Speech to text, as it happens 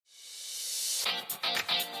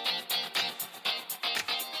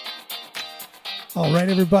All right,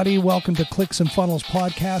 everybody, welcome to Clicks and Funnels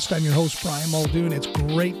Podcast. I'm your host, Brian Muldoon. It's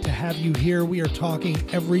great to have you here. We are talking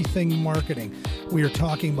everything marketing. We are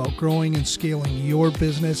talking about growing and scaling your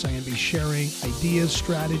business. I'm going to be sharing ideas,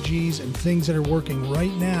 strategies, and things that are working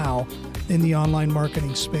right now in the online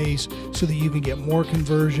marketing space so that you can get more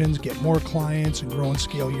conversions, get more clients, and grow and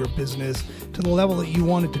scale your business to the level that you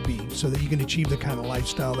want it to be so that you can achieve the kind of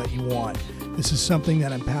lifestyle that you want. This is something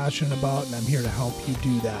that I'm passionate about, and I'm here to help you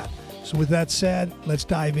do that. So with that said, let's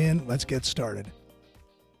dive in. Let's get started.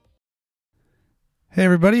 Hey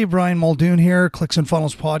everybody, Brian Muldoon here, Clicks and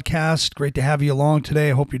Funnels Podcast. Great to have you along today.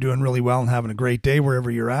 I hope you're doing really well and having a great day wherever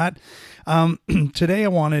you're at. Today I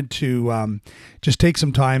wanted to just take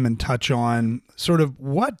some time and touch on sort of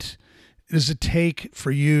what does it take for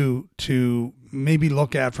you to maybe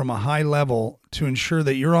look at from a high level to ensure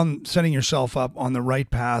that you're setting yourself up on the right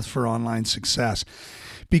path for online success.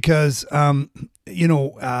 Because,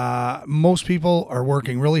 most people are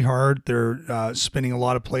working really hard. They're spinning a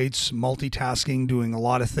lot of plates, multitasking, doing a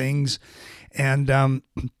lot of things. And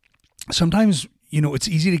sometimes, it's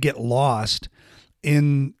easy to get lost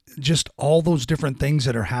in just all those different things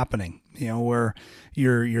that are happening, where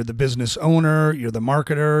you're the business owner, you're the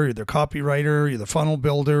marketer, you're the copywriter, you're the funnel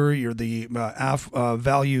builder, you're the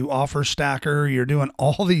value offer stacker, you're doing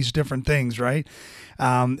all these different things, right?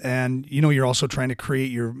 And you're also trying to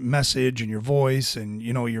create your message and your voice, and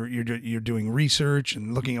you're doing research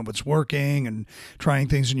and looking at what's working and trying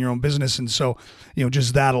things in your own business. And so,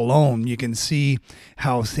 just that alone, you can see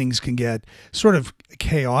how things can get sort of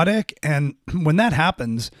chaotic. And when that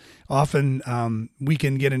happens, often we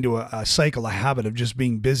can get into a cycle, a habit of just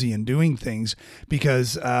being busy and doing things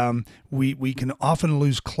because we can often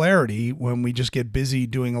lose clarity when we just get busy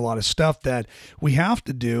doing a lot of stuff that we have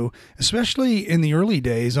to do, especially in the early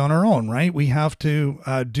days on our own, right? We have to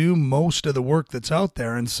do most of the work that's out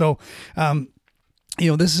there. And so,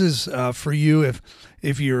 this is for you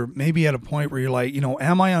if you're maybe at a point where you're like,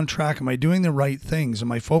 am I on track? Am I doing the right things?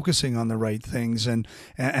 Am I focusing on the right things? And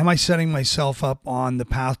am I setting myself up on the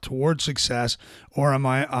path towards success? Or am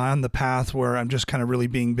I on the path where I'm just kind of really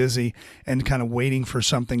being busy and kind of waiting for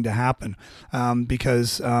something to happen?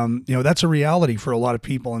 Because that's a reality for a lot of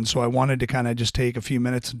people. And so I wanted to kind of just take a few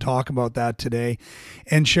minutes and talk about that today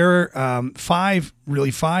and share five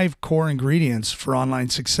core ingredients for online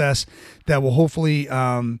success that will hopefully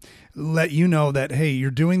let you know that, hey, you're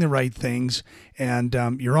doing the right things and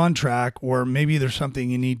you're on track, or maybe there's something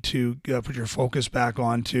you need to put your focus back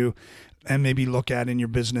onto and maybe look at in your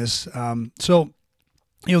business.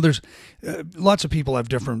 There's lots of people have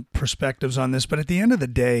different perspectives on this, but at the end of the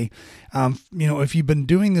day, if you've been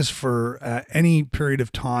doing this for any period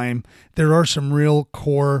of time, there are some real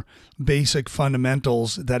core basic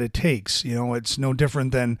fundamentals that it takes. It's no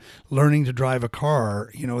different than learning to drive a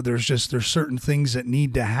car. There's certain things that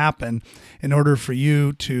need to happen in order for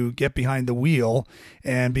you to get behind the wheel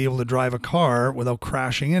and be able to drive a car without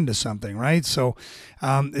crashing into something, right? So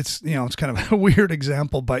it's kind of a weird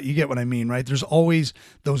example, but you get what I mean, right? There's always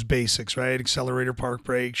those basics, right? Accelerator, park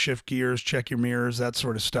brake, shift gears, check your mirrors, that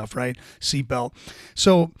sort of stuff, right? Seatbelt.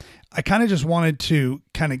 So I kind of just wanted to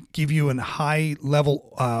kind of give you a high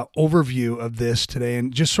level overview of this today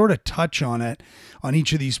and just sort of touch on it on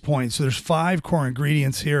each of these points. So there's 5 core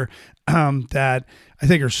ingredients here that I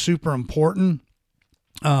think are super important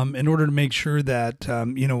in order to make sure that,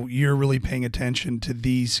 you're really paying attention to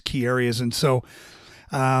these key areas. And so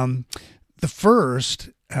the first,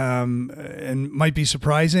 and might be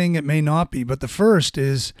surprising, it may not be, but the first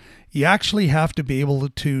is you actually have to be able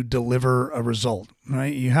to deliver a result,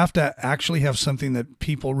 right? You have to actually have something that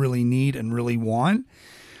people really need and really want.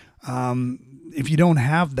 If you don't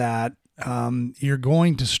have that, you're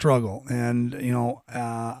going to struggle. And,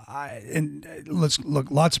 let's look,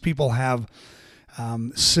 lots of people have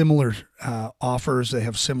similar offers, they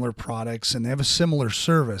have similar products, and they have a similar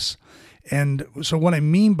service. And so what I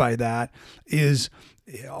mean by that is,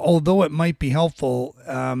 although it might be helpful,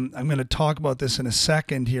 I'm going to talk about this in a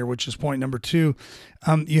second here, which is point number 2.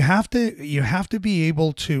 You have to be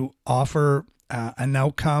able to offer an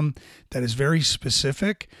outcome that is very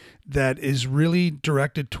specific, that is really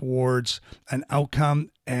directed towards an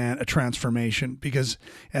outcome and a transformation. Because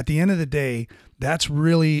at the end of the day, that's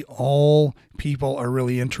really all people are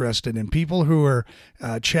really interested in. People who are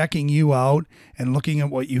checking you out and looking at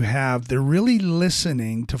what you have, they're really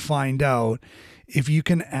listening to find out if you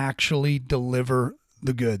can actually deliver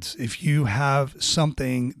the goods, if you have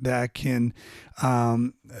something that can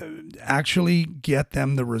actually get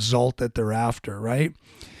them the result that they're after, right?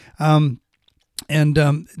 And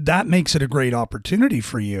that makes it a great opportunity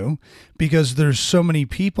for you because there's so many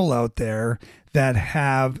people out there that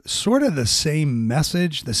have sort of the same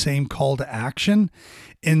message, the same call to action.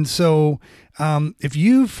 And so if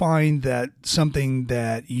you find that something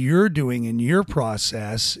that you're doing in your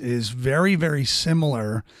process is very, very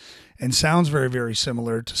similar and sounds very, very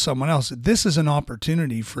similar to someone else, this is an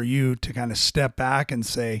opportunity for you to kind of step back and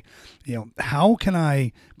say, how can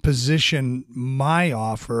I position my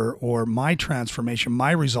offer or my transformation,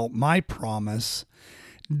 my result, my promise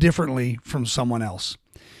differently from someone else?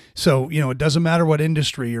 So, it doesn't matter what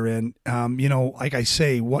industry you're in. Like I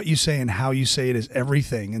say, what you say and how you say it is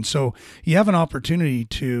everything. And so you have an opportunity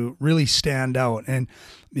to really stand out. And,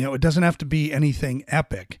 it doesn't have to be anything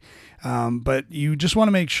epic. But you just want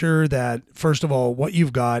to make sure that, first of all, what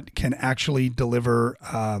you've got can actually deliver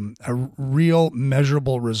a real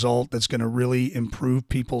measurable result that's going to really improve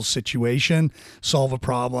people's situation, solve a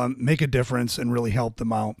problem, make a difference, and really help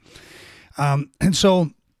them out. And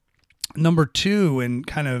so number two, and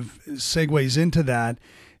kind of segues into that,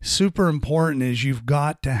 super important is you've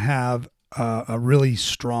got to have a really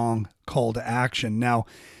strong call to action. Now,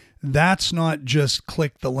 that's not just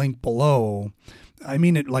click the link below. I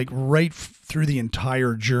mean it like right through the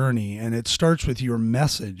entire journey, and it starts with your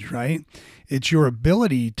message, right? It's your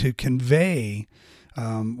ability to convey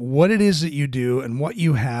what it is that you do and what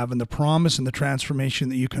you have and the promise and the transformation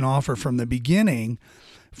that you can offer from the beginning,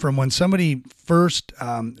 from when somebody first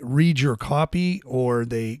reads your copy or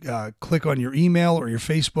they click on your email or your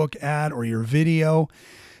Facebook ad or your video.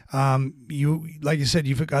 Like you said,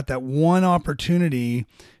 you've got that one opportunity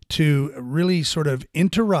to really sort of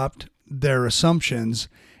interrupt their assumptions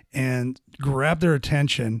and grab their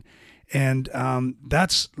attention. And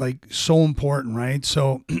that's like so important, right?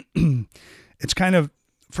 So it's kind of,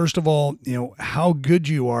 first of all, how good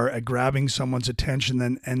you are at grabbing someone's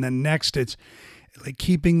attention. And then next, it's like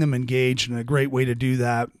keeping them engaged. And a great way to do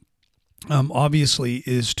that, obviously,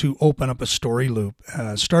 is to open up a story loop,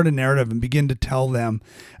 start a narrative and begin to tell them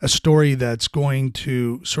a story that's going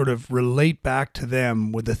to sort of relate back to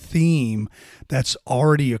them with a theme that's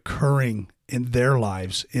already occurring in their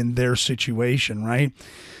lives, in their situation, right?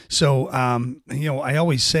 So, I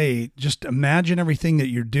always say, just imagine everything that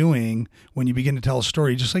you're doing when you begin to tell a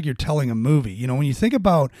story, just like you're telling a movie. When you think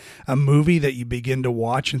about a movie that you begin to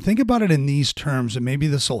watch, and think about it in these terms, and maybe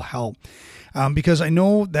this will help. Because I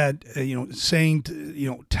know that,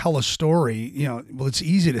 saying, tell a story, well, it's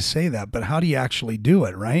easy to say that, but how do you actually do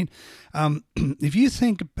it, right? If you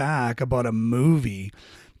think back about a movie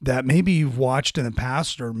that maybe you've watched in the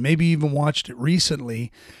past, or maybe even watched it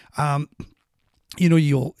recently,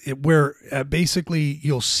 basically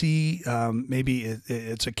you'll see maybe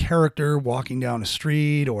it's a character walking down a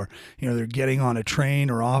street, or they're getting on a train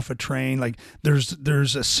or off a train. Like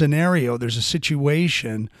there's a scenario, there's a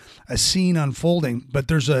situation, a scene unfolding, but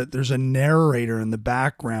there's a narrator in the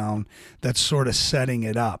background that's sort of setting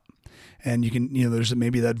it up. And you can, there's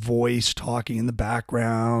maybe that voice talking in the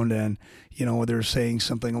background, and they're saying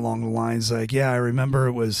something along the lines like, yeah, I remember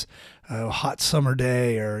it was a hot summer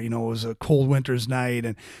day, or it was a cold winter's night,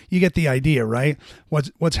 and you get the idea, right?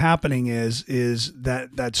 What's happening is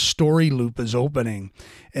that story loop is opening,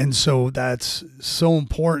 and so that's so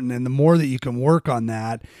important. And the more that you can work on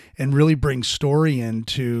that and really bring story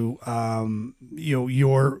into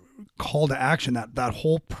your call to action, that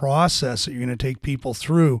whole process that you're going to take people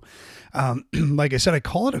through. Like I said, I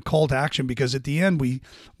call it a call to action because at the end we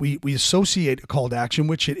associate a call to action,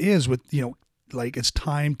 which it is, with like it's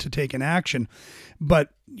time to take an action. But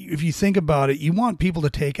if you think about it, you want people to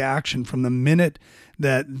take action from the minute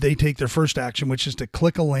that they take their first action, which is to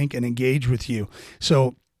click a link and engage with you.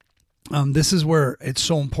 So this is where it's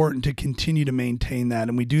so important to continue to maintain that.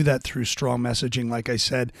 And we do that through strong messaging, like I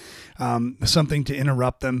said, something to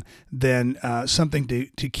interrupt them, then something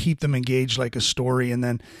to keep them engaged, like a story. And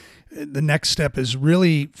then the next step is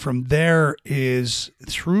really from there, is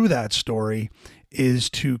through that story, is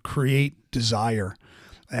to create desire,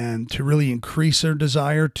 and to really increase their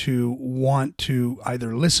desire to want to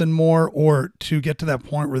either listen more, or to get to that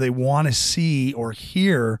point where they want to see or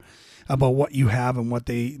hear about what you have and what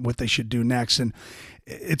they should do next. And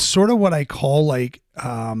it's sort of what I call like,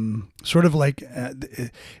 when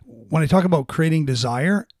I talk about creating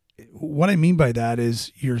desire, what I mean by that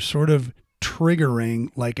is you're sort of triggering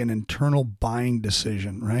like an internal buying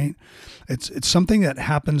decision, right? It's something that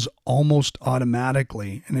happens almost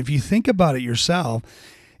automatically. And if you think about it yourself,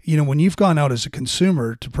 when you've gone out as a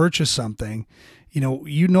consumer to purchase something,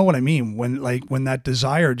 you know what I mean? When that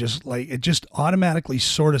desire just automatically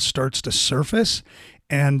sort of starts to surface,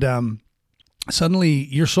 and suddenly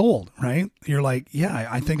you're sold, right? You're like, yeah,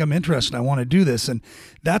 I think I'm interested. I want to do this. And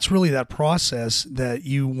that's really that process that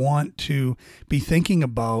you want to be thinking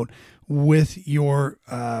about with your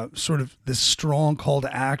sort of this strong call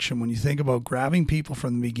to action. When you think about grabbing people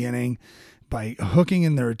from the beginning by hooking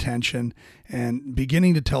in their attention and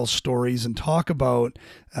beginning to tell stories and talk about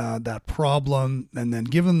that problem, and then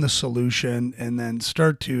give them the solution, and then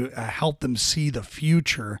start to help them see the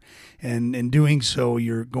future. And in doing so,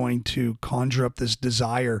 you're going to conjure up this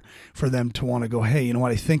desire for them to want to go, hey, you know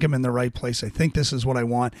what? I think I'm in the right place. I think this is what I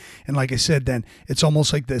want. And like I said, then it's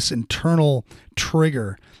almost like this internal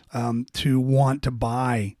trigger to want to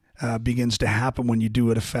buy begins to happen when you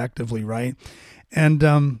do it effectively, right?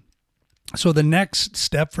 And so the next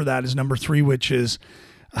step for that is number 3, which is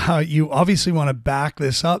you obviously want to back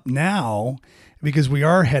this up now, because we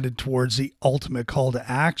are headed towards the ultimate call to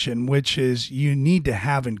action, which is you need to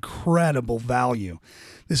have incredible value.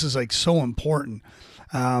 This is like so important,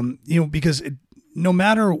 because no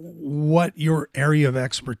matter what your area of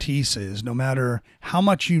expertise is, no matter how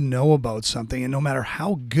much you know about something, and no matter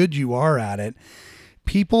how good you are at it,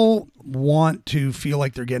 people want to feel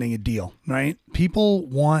like they're getting a deal, right? People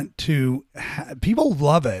love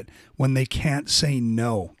it when they can't say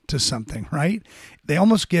no to something, right? They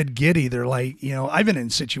almost get giddy. They're like, I've been in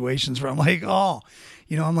situations where I'm like,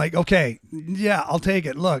 I'm like, okay, yeah, I'll take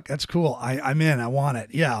it. Look, that's cool. I'm in, I want it.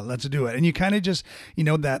 Yeah, let's do it. And you kind of just,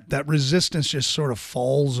 that resistance just sort of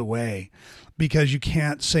falls away, because you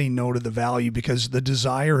can't say no to the value, because the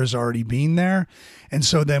desire has already been there. And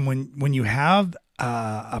so then when you have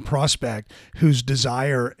a prospect whose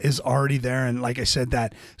desire is already there, and like I said,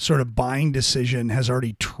 that sort of buying decision has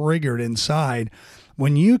already triggered inside,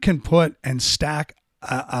 when you can put and stack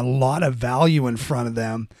a lot of value in front of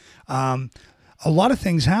them, a lot of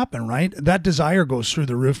things happen, right? That desire goes through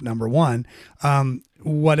the roof, number one.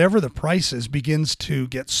 Whatever the price is begins to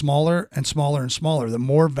get smaller and smaller and smaller. The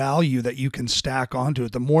more value that you can stack onto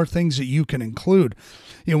it, the more things that you can include.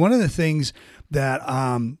 One of the things that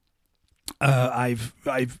I've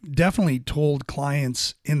definitely told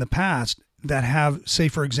clients in the past that have, say,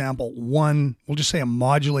 for example, we'll just say a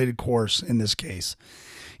modulated course in this case.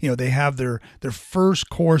 They have their first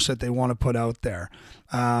course that they want to put out there.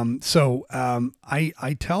 So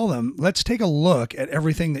I tell them, let's take a look at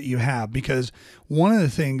everything that you have, because one of the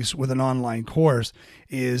things with an online course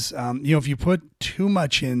is, if you put too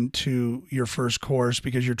much into your first course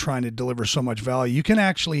because you're trying to deliver so much value, you can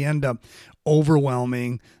actually end up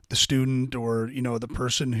overwhelming the student, or the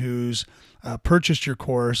person who's purchased your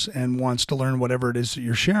course and wants to learn whatever it is that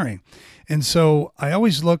you're sharing. And so I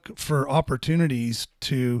always look for opportunities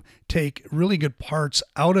to take really good parts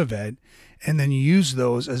out of it and then use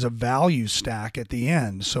those as a value stack at the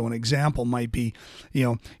end. So an example might be,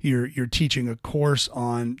 you're teaching a course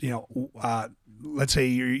on, let's say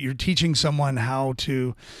you're teaching someone how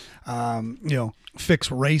to,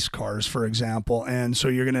 fix race cars, for example. And so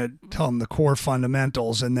you're going to tell them the core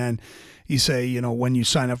fundamentals. And then you say, when you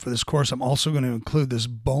sign up for this course, I'm also going to include this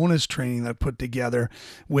bonus training that I put together,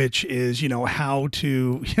 which is, how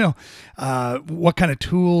to, what kind of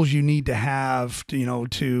tools you need to have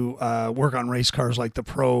to work on race cars like the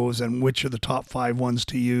pros, and which are the top 5 ones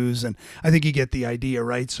to use. And I think you get the idea,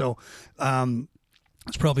 right? So,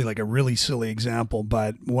 it's probably like a really silly example,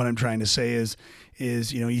 but what I'm trying to say is,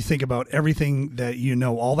 you think about everything that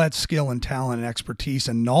all that skill and talent and expertise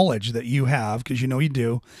and knowledge that you have, because you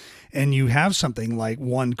do, and you have something like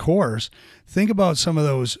one course. Think about some of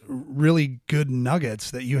those really good nuggets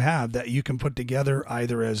that you have that you can put together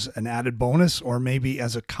either as an added bonus or maybe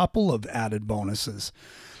as a couple of added bonuses.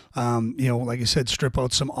 Like I said, strip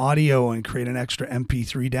out some audio and create an extra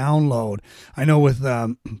MP3 download. I know with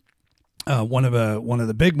one of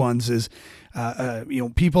the big ones is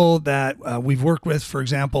people that we've worked with, for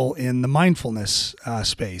example, in the mindfulness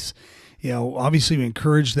space. Obviously we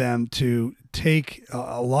encourage them to take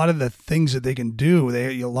a lot of the things that they can do.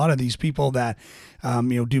 A lot of these people that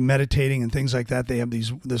do meditating and things like that, they have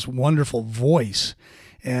this wonderful voice.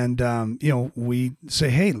 And, we say,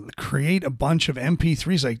 hey, create a bunch of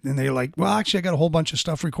MP3s. And they're like, well, actually, I got a whole bunch of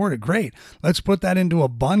stuff recorded. Great. Let's put that into a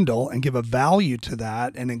bundle and give a value to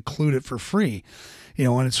that and include it for free.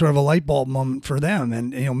 And it's sort of a light bulb moment for them.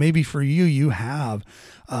 And, maybe for you have,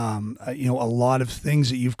 a lot of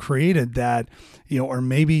things that you've created that, are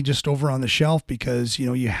maybe just over on the shelf because,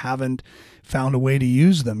 you haven't found a way to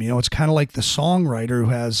use them. It's kind of like the songwriter who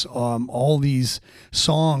has all these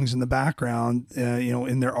songs in the background,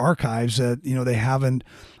 in their archives that, they haven't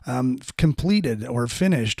completed or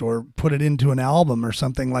finished or put it into an album or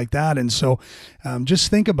something like that. And so just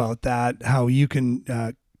think about that, how you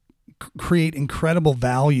can create incredible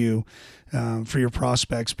value for your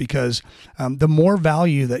prospects, because the more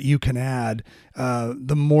value that you can add,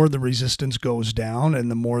 the more the resistance goes down and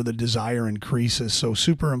the more the desire increases. So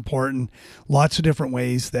super important. Lots of different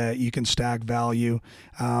ways that you can stack value.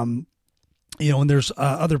 And there's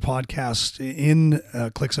other podcasts in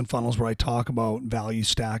Clicks and Funnels where I talk about value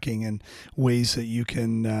stacking and ways that you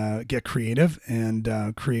can get creative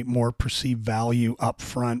and create more perceived value up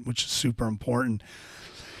front, which is super important.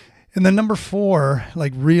 And then number 4,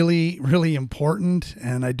 like really, really important,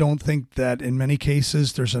 and I don't think that in many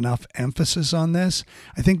cases there's enough emphasis on this.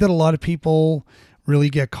 I think that a lot of people really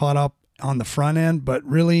get caught up on the front end, but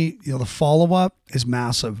really, the follow-up is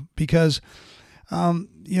massive because, as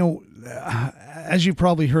you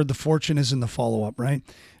probably heard, the fortune is in the follow-up, right?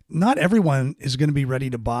 Not everyone is going to be ready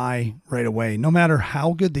to buy right away, no matter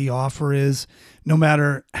how good the offer is, no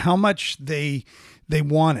matter how much they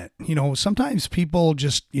want it. Sometimes people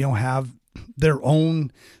just, have their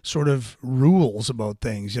own sort of rules about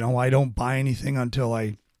things. I don't buy anything until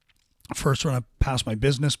I first run it past my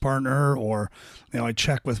business partner, or, I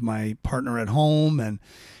check with my partner at home. And,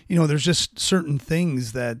 there's just certain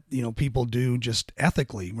things that, people do just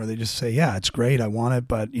ethically, where they just say, yeah, it's great, I want it,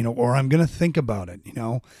 but, or I'm going to think about it.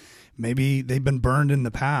 Maybe they've been burned in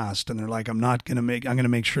the past and they're like, I'm going to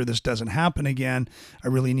make sure this doesn't happen again. I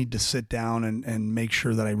really need to sit down and make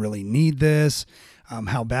sure that I really need this.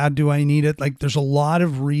 How bad do I need it? Like, there's a lot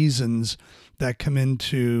of reasons that come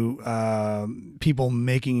into people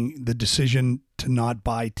making the decision to not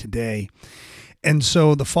buy today. And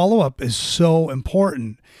so the follow-up is so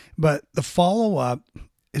important, but the follow-up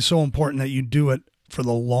is so important that you do it for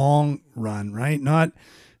the long run, right? Not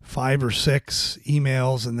 5 or 6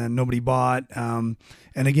 emails and then nobody bought. And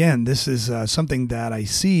again, this is something that I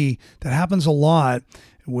see that happens a lot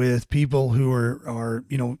with people who are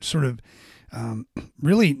sort of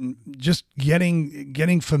really just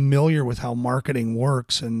getting familiar with how marketing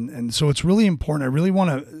works. And so it's really important. I really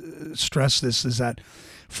want to stress this, is that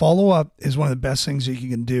follow-up is one of the best things that you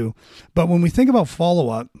can do. But when we think about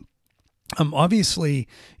follow-up, obviously,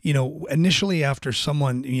 initially after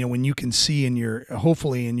someone, when you can see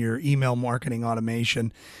hopefully in your email marketing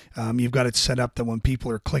automation, you've got it set up that when people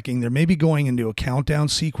are clicking, they're maybe going into a countdown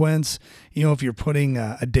sequence. If you're putting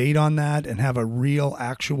a date on that and have a real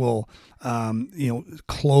actual,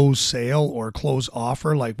 close sale or close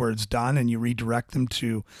offer, like where it's done, and you redirect them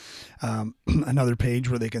to another page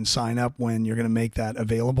where they can sign up when you're going to make that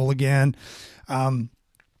available again,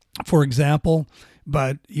 for example.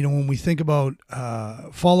 But, when we think about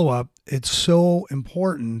follow-up, it's so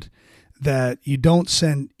important that you don't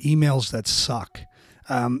send emails that suck.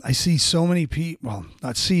 I see so many people, well,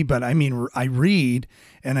 not see, but I mean, I read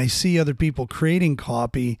and I see other people creating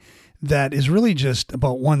copy that is really just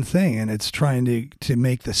about one thing, and it's trying to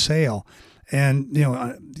make the sale.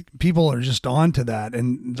 And, people are just on to that.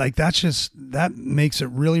 And like, that makes it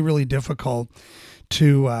really, really difficult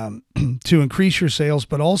to increase your sales,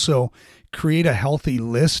 but also create a healthy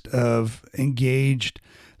list of engaged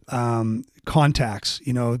contacts,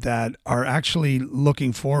 that are actually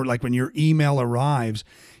looking forward. Like when your email arrives,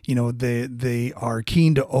 they are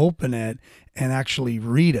keen to open it and actually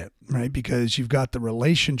read it, right? Because you've got the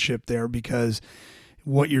relationship there. Because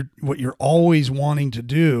what you're always wanting to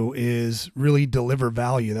do is really deliver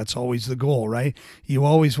value. That's always the goal, right? You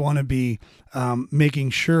always want to be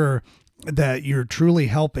making sure that you're truly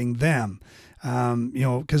helping them.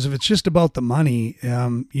 Because if it's just about the money,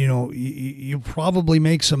 you probably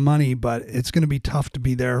make some money, but it's going to be tough to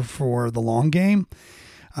be there for the long game.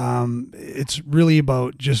 It's really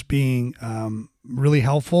about just being really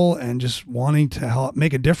helpful and just wanting to help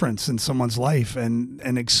make a difference in someone's life,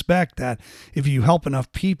 and expect that if you help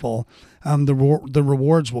enough people, the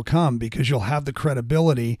rewards will come, because you'll have the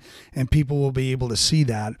credibility and people will be able to see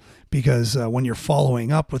that. Because when you're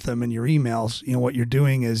following up with them in your emails, what you're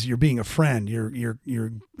doing is you're being a friend. You're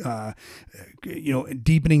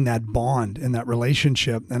deepening that bond and that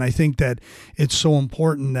relationship. And I think that it's so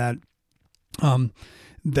important that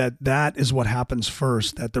that is what happens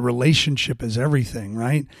first, that the relationship is everything,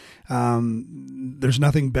 right? There's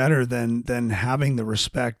nothing better than having the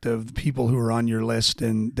respect of the people who are on your list,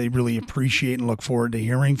 and they really appreciate and look forward to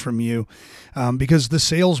hearing from you, because the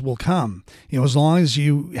sales will come, as long as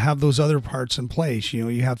you have those other parts in place.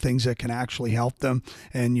 You have things that can actually help them,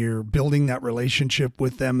 and you're building that relationship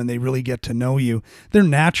with them, and they really get to know you. They're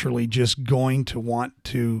naturally just going to want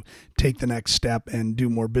to take the next step and do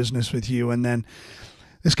more business with you. And then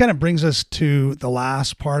this kind of brings us to the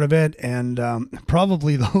last part of it, and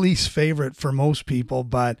probably the least favorite for most people.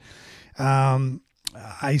 But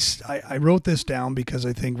I wrote this down because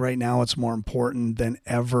I think right now it's more important than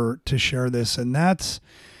ever to share this. And that's,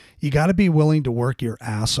 you got to be willing to work your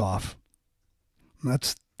ass off.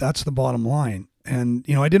 That's the bottom line. And,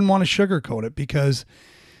 I didn't want to sugarcoat it because,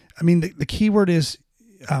 I mean, the key word is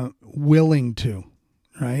willing to,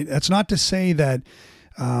 right? That's not to say that,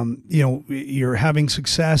 you're having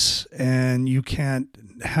success and you can't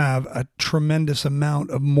have a tremendous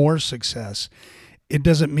amount of more success. It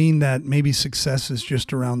doesn't mean that maybe success is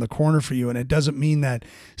just around the corner for you. And it doesn't mean that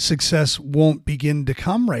success won't begin to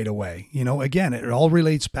come right away. Again, it all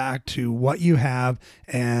relates back to what you have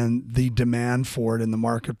and the demand for it in the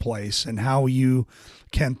marketplace and how you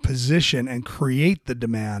can position and create the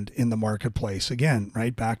demand in the marketplace. Again,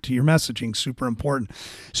 right back to your messaging, super important.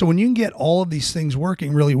 So when you can get all of these things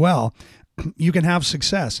working really well, you can have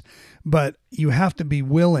success, but you have to be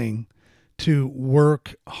willing to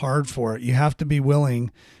work hard for it. You have to be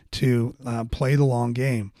willing to play the long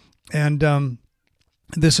game. And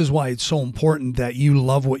this is why it's so important that you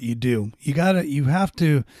love what you do. You have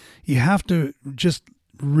to just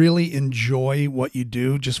really enjoy what you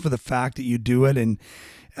do just for the fact that you do it. And,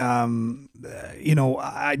 I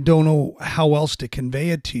don't know how else to convey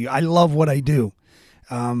it to you. I love what I do.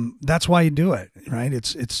 That's why you do it, right?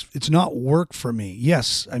 It's not work for me.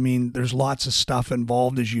 Yes. I mean, there's lots of stuff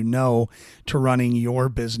involved, as you know, to running your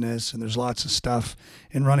business, and there's lots of stuff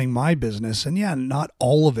in running my business. And yeah, not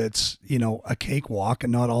all of it's, a cakewalk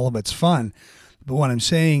and not all of it's fun. But what I'm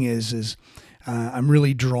saying is I'm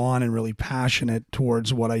really drawn and really passionate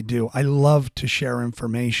towards what I do. I love to share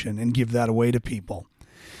information and give that away to people.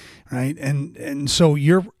 Right. And so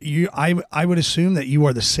I would assume that you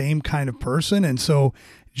are the same kind of person. And so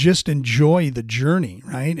just enjoy the journey,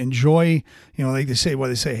 right? Enjoy, like they say,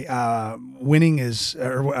 winning is,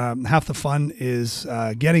 or half the fun is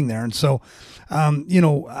getting there. And so,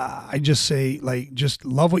 I just say, just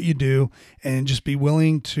love what you do and just be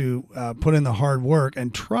willing to put in the hard work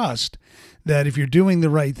and trust that if you're doing the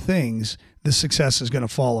right things, the success is going to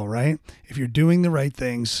follow, right? If you're doing the right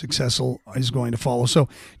things, success is going to follow. So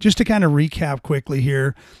just to kind of recap quickly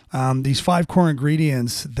here, these 5 core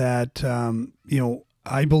ingredients that,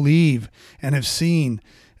 I believe and have seen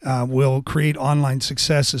will create online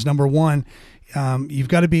success is number 1, you've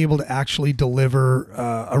got to be able to actually deliver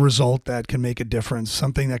a result that can make a difference,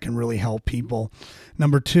 something that can really help people.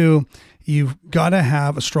 Number 2, you've got to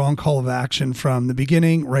have a strong call of action from the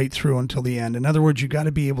beginning right through until the end. In other words, you've got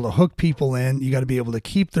to be able to hook people in. You got to be able to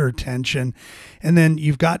keep their attention. And then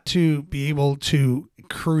you've got to be able to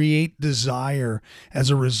create desire as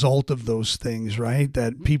a result of those things, right?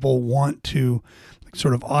 That people want to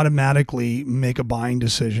sort of automatically make a buying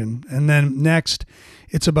decision. And then next,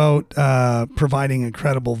 it's about providing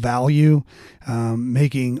incredible value,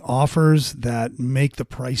 making offers that make the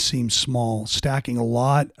price seem small, stacking a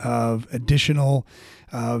lot of additional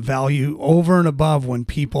value over and above when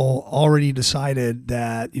people already decided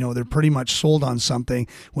that, they're pretty much sold on something.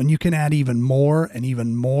 When you can add even more and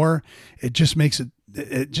even more, it just makes it,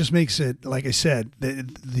 like I said,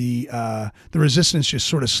 the resistance just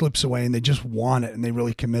sort of slips away and they just want it and they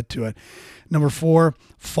really commit to it. Number 4,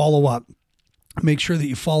 follow up. Make sure that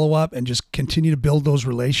you follow up and just continue to build those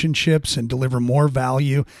relationships and deliver more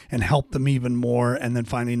value and help them even more. And then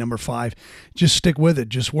finally, number 5, just stick with it.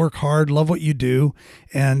 Just work hard, love what you do.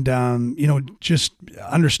 And, just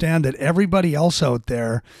understand that everybody else out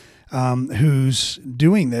there who's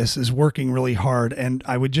doing this is working really hard. And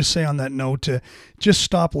I would just say on that note to just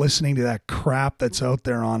stop listening to that crap that's out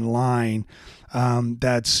there online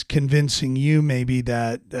that's convincing you maybe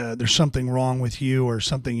that there's something wrong with you or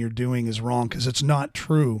something you're doing is wrong, because it's not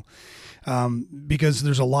true. Because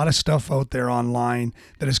there's a lot of stuff out there online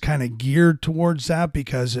that is kind of geared towards that,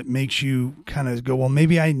 because it makes you kind of go, well,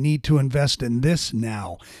 maybe I need to invest in this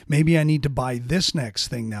now. Maybe I need to buy this next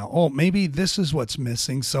thing now. Oh, maybe this is what's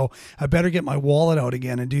missing, so I better get my wallet out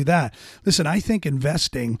again and do that. Listen, I think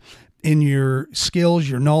investing in your skills,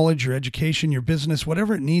 your knowledge, your education, your business,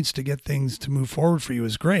 whatever it needs to get things to move forward for you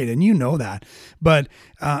is great. And you know that. But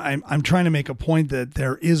I'm trying to make a point that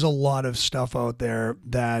there is a lot of stuff out there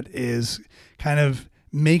that is kind of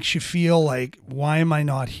makes you feel like, why am I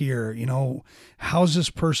not here? How's this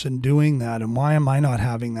person doing that? And why am I not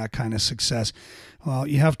having that kind of success? Well,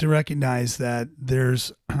 you have to recognize that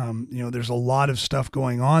there's a lot of stuff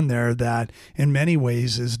going on there that in many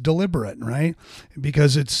ways is deliberate, right?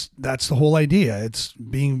 Because that's the whole idea. It's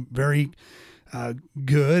being very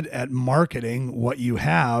good at marketing what you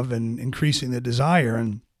have and increasing the desire.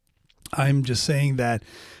 And I'm just saying that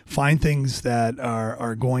find things that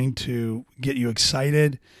are going to get you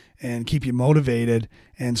excited and keep you motivated,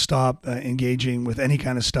 and stop engaging with any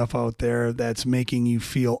kind of stuff out there that's making you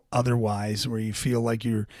feel otherwise, where you feel like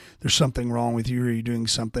there's something wrong with you or you're doing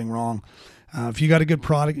something wrong. If you got a good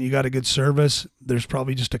product and you got a good service, there's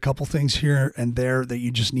probably just a couple things here and there that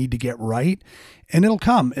you just need to get right, and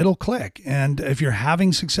it'll click. And if you're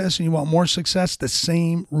having success and you want more success, the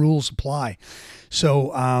same rules apply.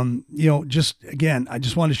 So, just again, I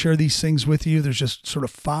just want to share these things with you. There's just sort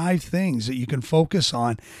of 5 things that you can focus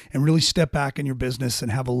on and really step back in your business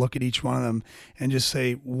and have a look at each one of them and just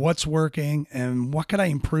say, what's working and what could I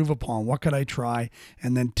improve upon? What could I try?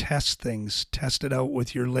 And then test things, test it out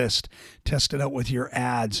with your list, test it out with your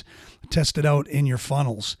ads, test it out in your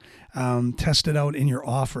funnels, test it out in your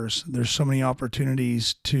offers. There's so many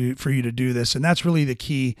opportunities for you to do this. And that's really the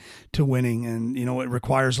key to winning. And, it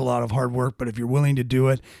requires a lot of hard work, but if you're willing to do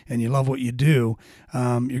it and you love what you do,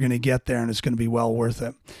 you're going to get there and it's going to be well worth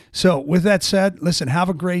it. So with that said, listen, have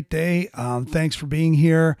a great day. Thanks for being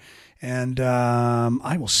here. And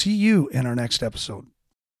I will see you in our next episode.